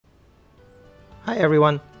Hi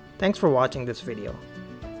everyone, thanks for watching this video.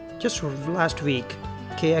 Just last week,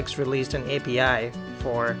 KX released an API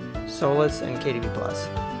for Solace and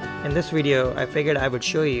KDB+. In this video, I figured I would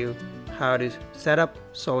show you how to set up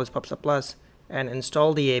Solace PubSub+ and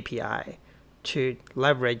install the API to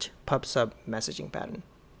leverage PubSub messaging pattern.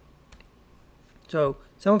 So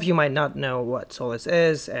some of you might not know what Solace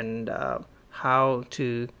is and how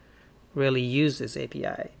to really use this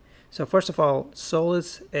API. So first of all,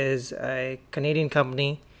 Solace is a Canadian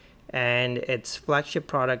company, and its flagship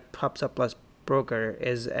product, PubSub+ Broker,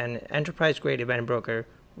 is an enterprise-grade event broker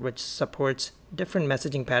which supports different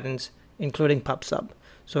messaging patterns, including PubSub.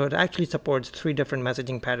 So it actually supports 3 different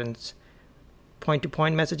messaging patterns: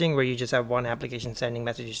 point-to-point messaging, where you just have one application sending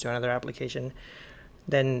messages to another application.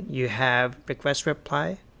 Then you have request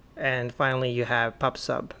reply, and finally you have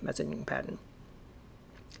PubSub messaging pattern.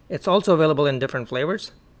 It's also available in different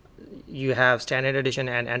flavors. You have Standard Edition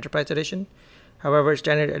and Enterprise Edition. However,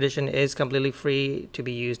 Standard Edition is completely free to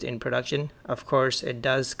be used in production. Of course, it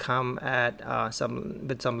does come at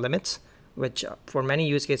with some limits, which for many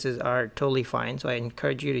use cases are totally fine. So I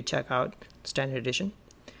encourage you to check out Standard Edition.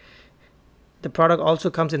 The product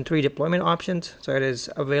also comes in 3 deployment options. So it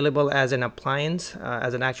is available as an appliance,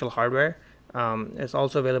 as an actual hardware. It's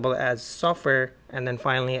also available as software, and then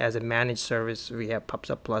finally as a managed service we have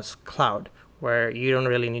PubSub+ Cloud, where you don't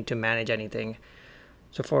really need to manage anything.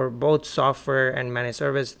 So for both software and managed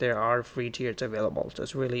service, there are free tiers available. So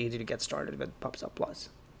it's really easy to get started with PubSub+.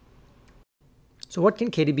 So what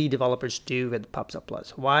can KDB developers do with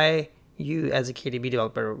PubSub+? Why you as a KDB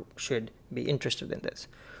developer should be interested in this?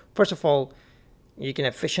 First of all, you can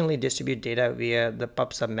efficiently distribute data via the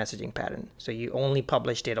PubSub messaging pattern. So you only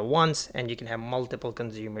publish data once, and you can have multiple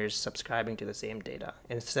consumers subscribing to the same data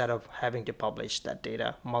instead of having to publish that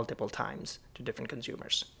data multiple times to different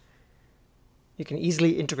consumers. You can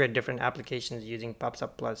easily integrate different applications using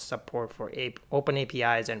PubSub+ support for open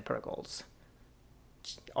APIs and protocols.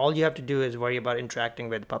 All you have to do is worry about interacting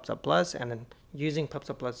with PubSub+, and then using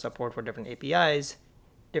PubSub+ support for different APIs.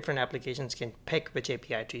 Different applications can pick which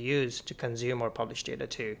API to use to consume or publish data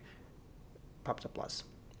to PubSub+.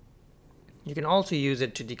 You can also use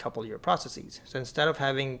it to decouple your processes. So instead of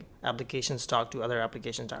having applications talk to other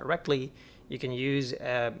applications directly, you can use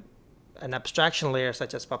an abstraction layer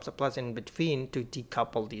such as PubSub+ in between to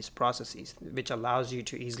decouple these processes, which allows you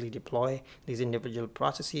to easily deploy these individual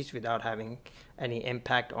processes without having any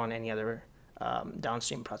impact on any other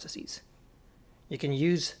downstream processes. You can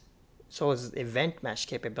use Solace's event mesh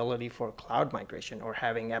capability for cloud migration, or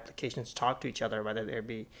having applications talk to each other, whether they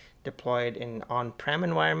be deployed in on-prem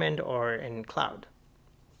environment or in cloud.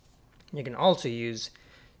 You can also use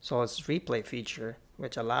Solace's replay feature,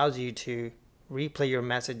 which allows you to replay your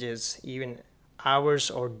messages even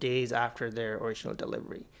hours or days after their original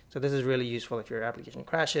delivery. So this is really useful if your application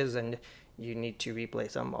crashes and you need to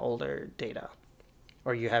replay some older data,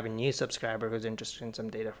 or you have a new subscriber who's interested in some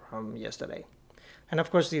data from yesterday. And of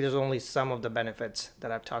course, these are only some of the benefits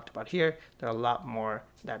that I've talked about here. There are a lot more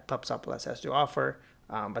that PubSub+ has to offer,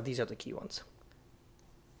 but these are the key ones.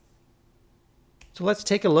 So let's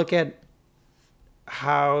take a look at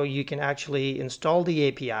how you can actually install the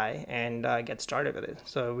API and get started with it.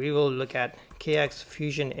 So we will look at KX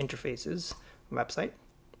Fusion Interfaces website.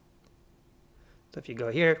 So if you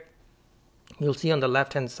go here, you'll see on the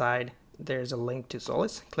left-hand side, there's a link to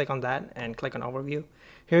Solace. Click on that and click on Overview.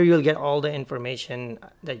 Here you'll get all the information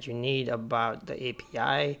that you need about the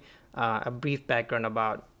API, a brief background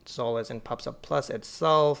about Solace and PubSub+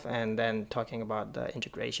 itself, and then talking about the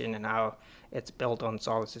integration and how it's built on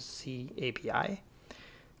Solace's C API.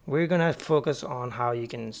 We're going to focus on how you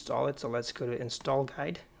can install it. So let's go to Install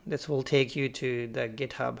Guide. This will take you to the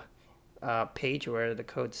GitHub page where the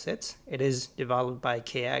code sits. It is developed by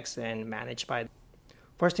KX and managed by.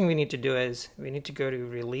 First thing we need to do is we need to go to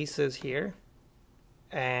Releases here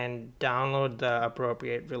and download the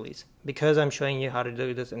appropriate release. Because I'm showing you how to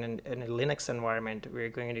do this in a Linux environment, we're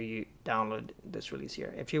going to download this release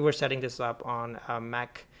here. If you were setting this up on a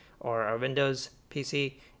Mac or a Windows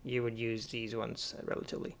PC, you would use these ones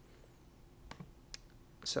relatively.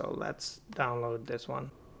 So let's download this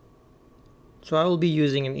one. So I will be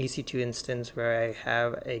using an EC2 instance where I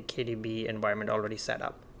have a KDB environment already set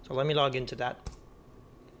up. So let me log into that.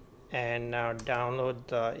 And now download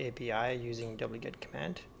the API using wget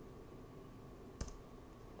command,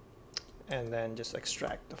 and then just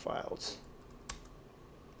extract the files.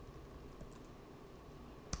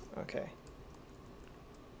 Okay.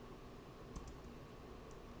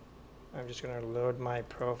 I'm just going to load my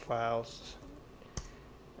profiles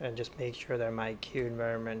and just make sure that my queue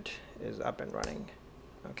environment is up and running.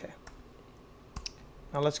 Okay.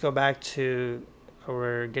 Now let's go back to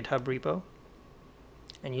our GitHub repo,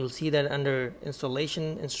 and you'll see that under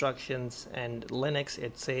installation instructions and Linux,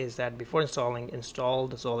 it says that before installing, install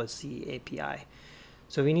the Solace C API.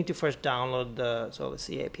 So we need to first download the Solace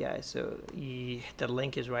C API. So the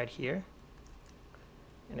link is right here.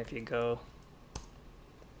 And if you go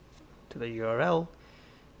to the URL,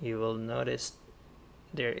 you will notice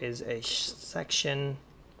there is a section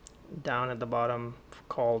down at the bottom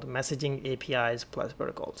called Messaging APIs plus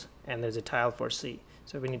Protocols, and there's a tile for C.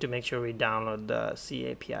 So we need to make sure we download the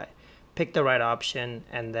C API. Pick the right option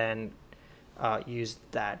and then use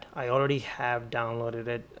that. I already have downloaded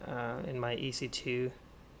it in my EC2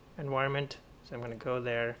 environment, so I'm going to go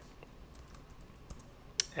there,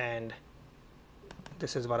 and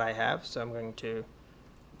this is what I have. So I'm going to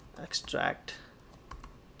extract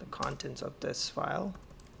the contents of this file.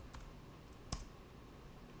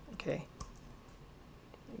 Okay,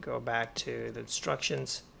 go back to the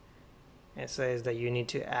instructions. It says that you need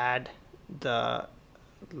to add the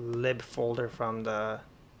lib folder from the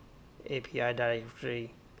API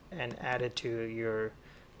directory and add it to your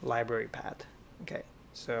library path. Okay,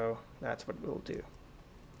 so that's what we'll do.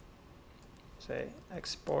 Say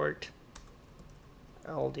export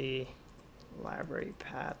LD library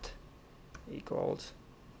path equals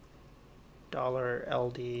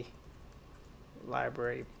 $LD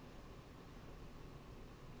library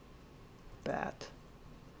path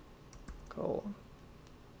colon,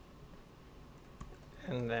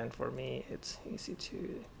 and then for me it's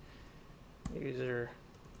EC2 user,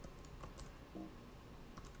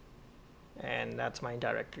 and that's my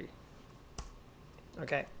directory.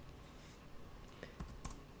 Okay,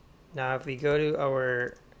 now if we go to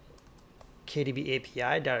our KDB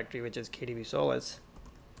API directory, which is KDB Solace,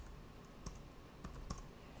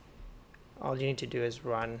 all you need to do is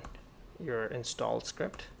run your install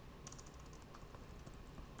script.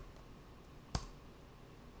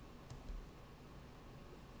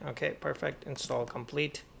 Okay, perfect. Install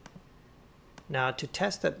complete. Now to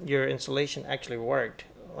test that your installation actually worked,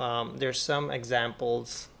 there's some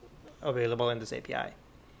examples available in this API,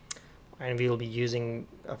 and we'll be using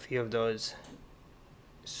a few of those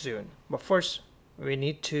soon. But first, we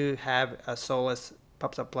need to have a Solace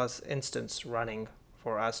PubSub Plus instance running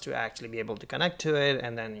for us to actually be able to connect to it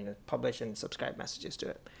and then publish and subscribe messages to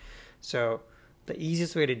it. So the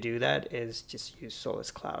easiest way to do that is just use Solace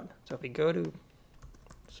Cloud. So if we go to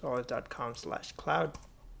solace.com/cloud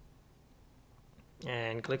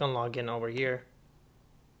and click on login over here,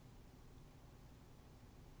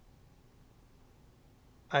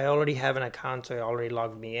 I already have an account, so it already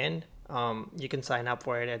logged me in. You can sign up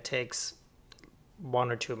for it. It takes 1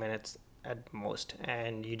 or 2 minutes at most,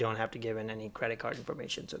 and you don't have to give in any credit card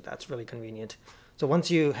information, so that's really convenient. So once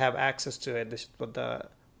you have access to it, this is what the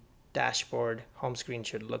dashboard home screen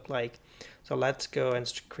should look like. So let's go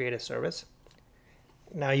and create a service.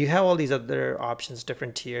 Now you have all these other options,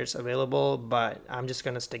 different tiers available, but I'm just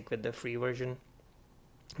going to stick with the free version.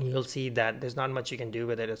 You'll see that there's not much you can do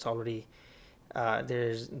with it. It's already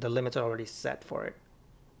the limits are already set for it.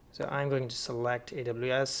 So I'm going to select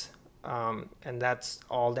AWS, and that's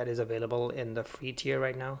all that is available in the free tier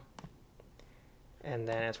right now. And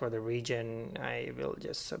then as for the region, I will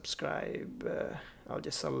just subscribe. I'll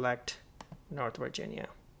just select North Virginia.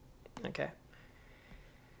 Okay.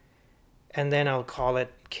 And then I'll call it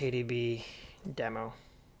KDB demo.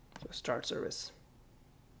 So start service.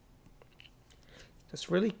 It's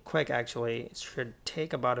really quick actually. It should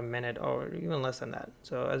take about a minute or even less than that.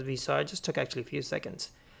 So as we saw, it just took actually a few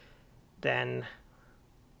seconds. Then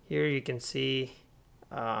here you can see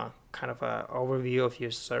kind of an overview of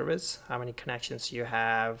your service, how many connections you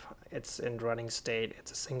have. It's in running state.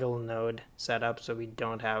 It's a single node setup, so we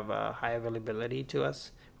don't have high availability to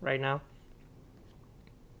us right now.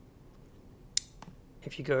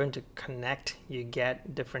 If you go into connect, you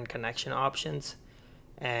get different connection options,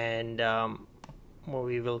 and what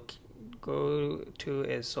we will go to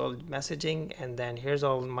is solid messaging, and then here's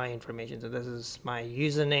all my information. So this is my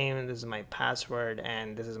username, this is my password,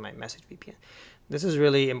 and this is my message VPN. This is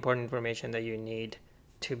really important information that you need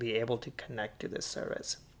to be able to connect to this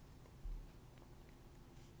service.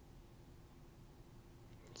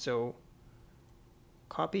 So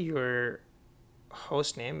copy your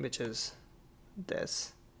host name, which is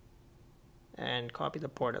this, and copy the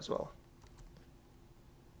port as well.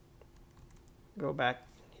 Go back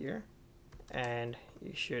here and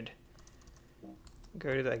you should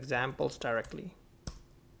go to the examples directly.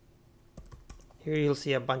 Here you'll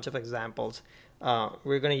see a bunch of examples.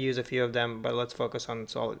 We're going to use a few of them, but let's focus on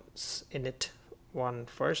Solace init one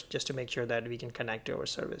first, just to make sure that we can connect to our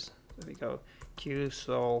service. So we go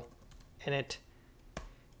qsol init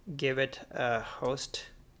give it a host,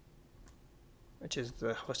 which is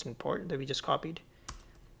the hosting port that we just copied.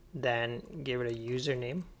 Then give it a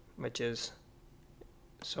username, which is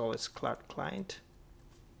Solace Cloud Client.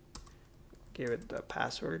 Give it the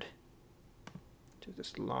password, to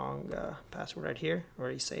this long password right here,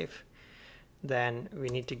 very safe. Then we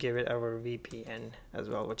need to give it our VPN as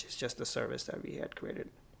well, which is just the service that we had created.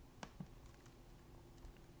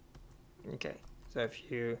 Okay, so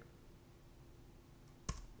if you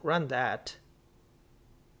run that,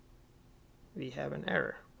 we have an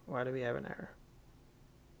error. Why do we have an error?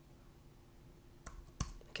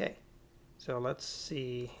 Okay, so let's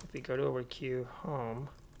see if we go to our queue home.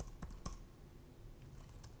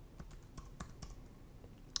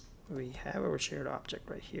 We have our shared object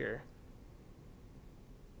right here.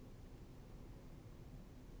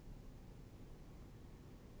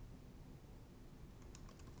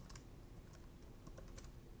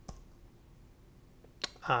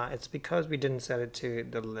 It's because we didn't set it to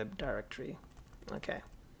the lib directory. Okay,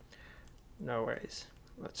 no worries.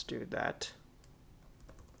 Let's do that.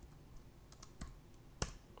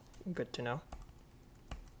 Good to know.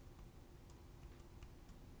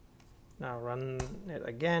 Now run it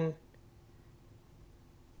again.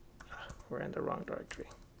 We're in the wrong directory.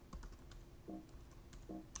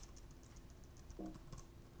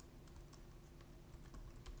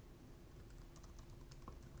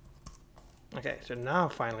 Okay, so now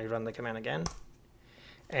finally run the command again,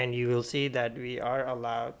 and you will see that we are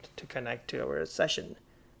allowed to connect to our session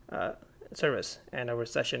service, and our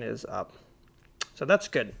session is up. So that's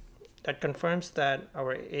good. That confirms that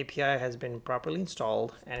our API has been properly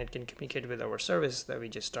installed and it can communicate with our service that we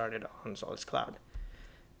just started on Solace Cloud.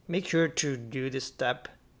 Make sure to do this step,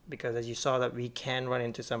 because as you saw that we can run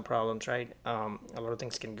into some problems, right? A lot of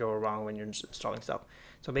things can go wrong when you're installing stuff.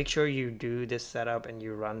 So make sure you do this setup and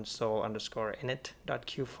you run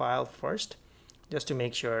sol_init.q file first, just to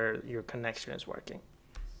make sure your connection is working.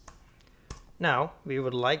 Now we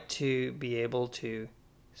would like to be able to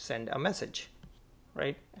send a message,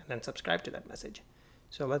 right? And then subscribe to that message.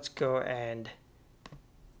 So let's go and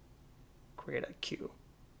create a queue.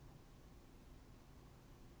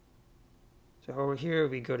 So over here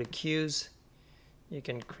we go to queues. You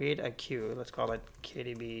can create a queue. Let's call it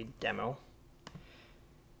KDB demo.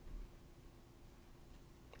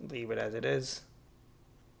 Leave it as it is.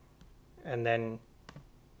 And then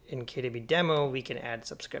in KDB demo, we can add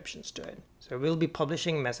subscriptions to it. So we'll be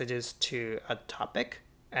publishing messages to a topic,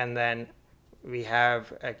 and then we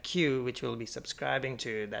have a queue which will be subscribing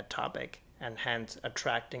to that topic and hence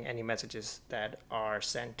attracting any messages that are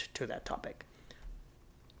sent to that topic.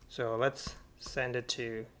 So let's send it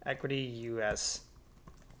to Equity US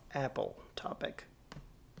Apple topic.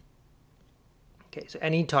 Okay, so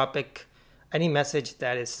any topic, any message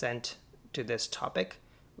that is sent to this topic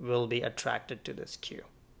will be attracted to this queue.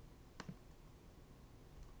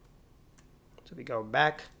 So we go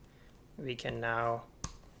back, we can now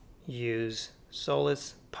use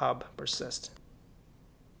Solace pub persist.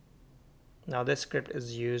 Now this script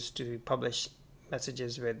is used to publish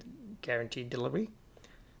messages with guaranteed delivery,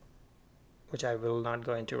 which I will not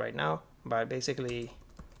go into right now, but basically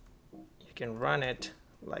you can run it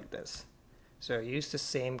like this. So use the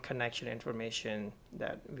same connection information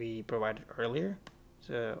that we provided earlier.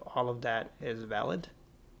 So all of that is valid.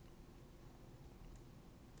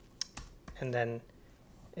 And then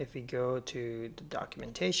if we go to the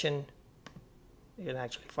documentation, you can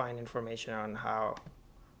actually find information on how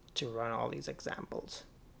to run all these examples.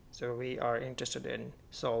 So we are interested in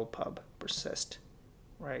sol pub persist,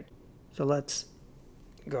 right? So let's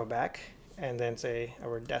go back and then say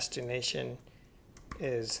our destination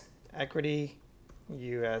is Equity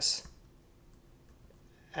US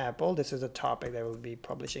Apple. This is a topic that we'll be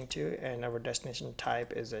publishing to, and our destination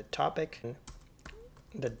type is a topic, and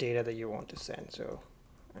the data that you want to send. So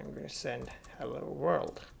I'm going to send hello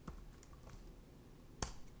world.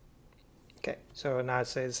 Okay, so now it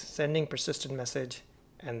says sending persistent message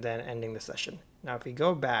and then ending the session. Now if we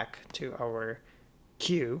go back to our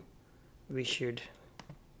queue, we should,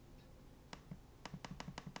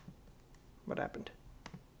 what happened?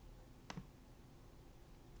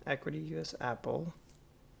 Equity US Apple.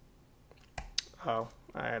 Oh,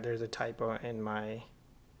 there's a typo in my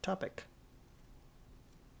topic.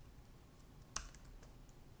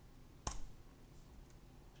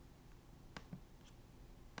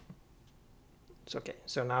 It's okay.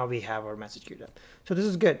 So now we have our message queued up. So this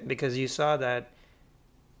is good because you saw that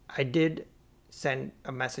I did send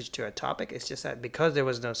a message to a topic. It's just that because there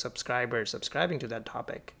was no subscriber subscribing to that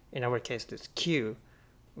topic, in our case this queue,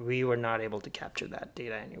 we were not able to capture that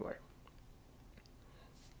data anywhere.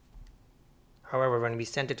 However, when we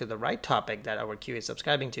sent it to the right topic that our queue is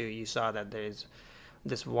subscribing to, you saw that there is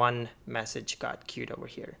this one message got queued over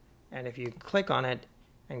here. And if you click on it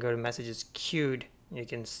and go to messages queued, you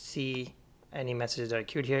can see any messages that are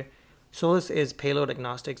queued here. Solace is payload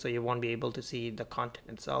agnostic, so you won't be able to see the content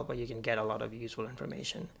itself, but you can get a lot of useful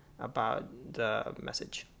information about the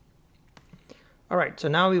message. All right, so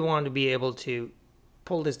now we want to be able to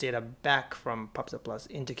pull this data back from PubSub Plus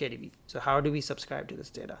into KDB. So how do we subscribe to this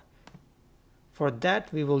data? For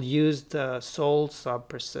that, we will use the sol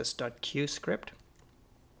subpersist.q script.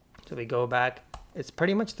 So we go back. It's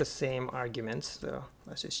pretty much the same arguments. So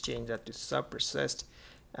let's just change that to subpersist.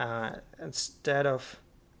 Instead of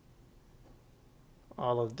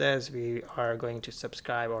all of this, we are going to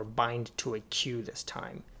subscribe or bind to a queue this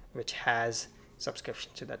time, which has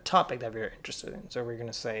subscription to that topic that we're interested in. So we're going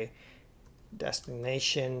to say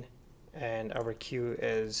destination, and our queue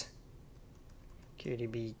is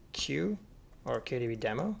KDB queue or KDB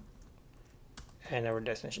demo, and our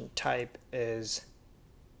destination type is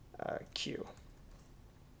queue.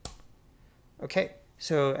 Okay,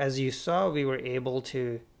 so as you saw, we were able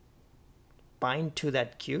to bind to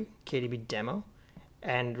that queue, KDB demo,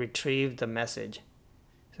 and retrieve the message.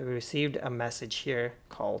 So we received a message here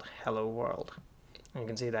called hello world. And you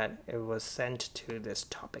can see that it was sent to this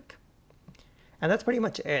topic. And that's pretty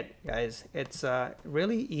much it, guys. It's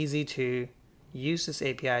really easy to use this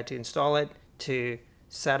API, to install it, to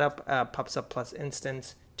set up a PubSub Plus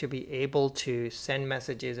instance, to be able to send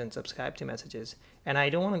messages and subscribe to messages. And I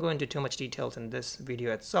don't want to go into too much details in this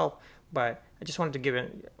video itself, but I just wanted to give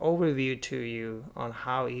an overview to you on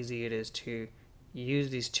how easy it is to use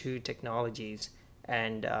these two technologies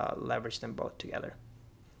and leverage them both together.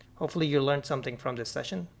 Hopefully you learned something from this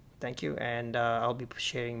session. Thank you, and I'll be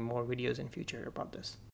sharing more videos in future about this.